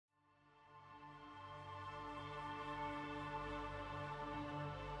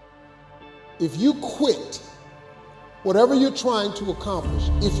if you quit whatever you're trying to accomplish,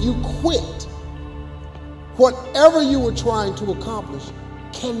 if you quit, whatever you were trying to accomplish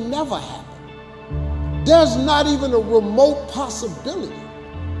can never happen. There's not even a remote possibility.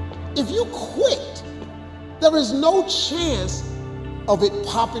 If you quit, there is no chance of it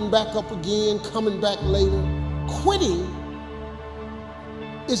popping back up again, coming back later. Quitting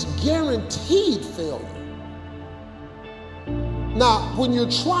is guaranteed failure. Now, when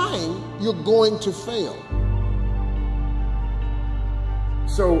you're trying, you're going to fail.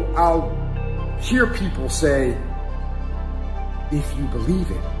 So I'll hear people say, if you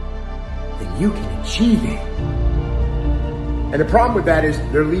believe it, then you can achieve it. And the problem with that is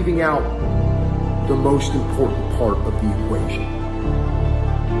they're leaving out the most important part of the equation.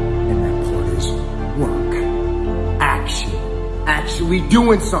 And that part is work, action, actually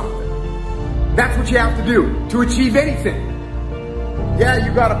doing something. That's what you have to do to achieve anything. Yeah,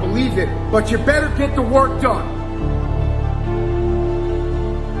 you gotta believe it, but you better get the work done.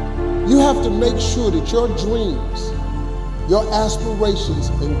 You have to make sure that your dreams, your aspirations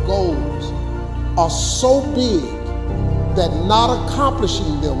and goals are so big that not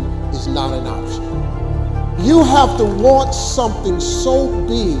accomplishing them is not an option. You have to want something so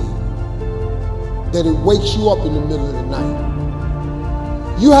big that it wakes you up in the middle of the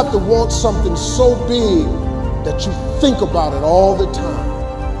night. You have to want something so big that you think about it all the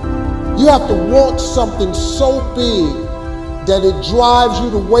time. You have to want something so big that it drives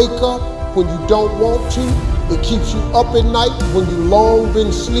you to wake up when you don't want to. It keeps you up at night when you've long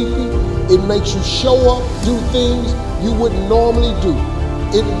been sleepy. It makes you show up, do things you wouldn't normally do.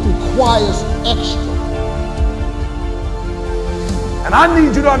 It requires extra. And I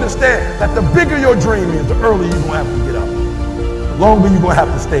need you to understand that the bigger your dream is, the earlier you're going to have to get up. The longer you're going to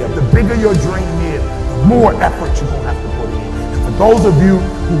have to stay up. The bigger your dream is, the more effort you're going to have to put in. And for those of you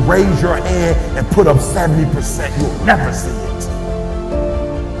who raise your hand and put up 70%, you'll never see it.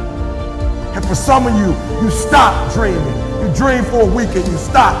 And for some of you, you stop dreaming. You dream for a week and you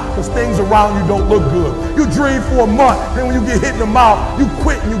stop because things around you don't look good. You dream for a month, then when you get hit in the mouth, you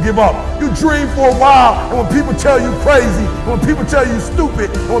quit and you give up. You dream for a while, and when people tell you crazy, and when people tell you stupid,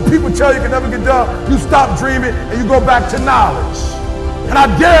 and when people tell you can never get done, you stop dreaming and you go back to knowledge. And I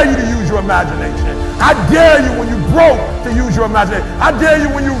dare you to use your imagination. I dare you when you're broke to use your imagination. I dare you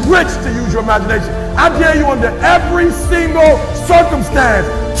when you're rich to use your imagination. I dare you under every single circumstance.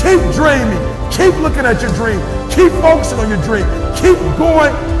 Keep dreaming. Keep looking at your dream. Keep focusing on your dream. Keep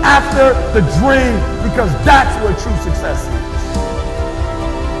going after the dream because that's where true success is.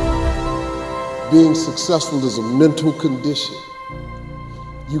 Being successful is a mental condition.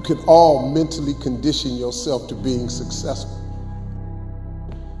 You can all mentally condition yourself to being successful.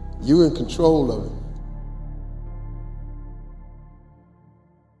 You're in control of it.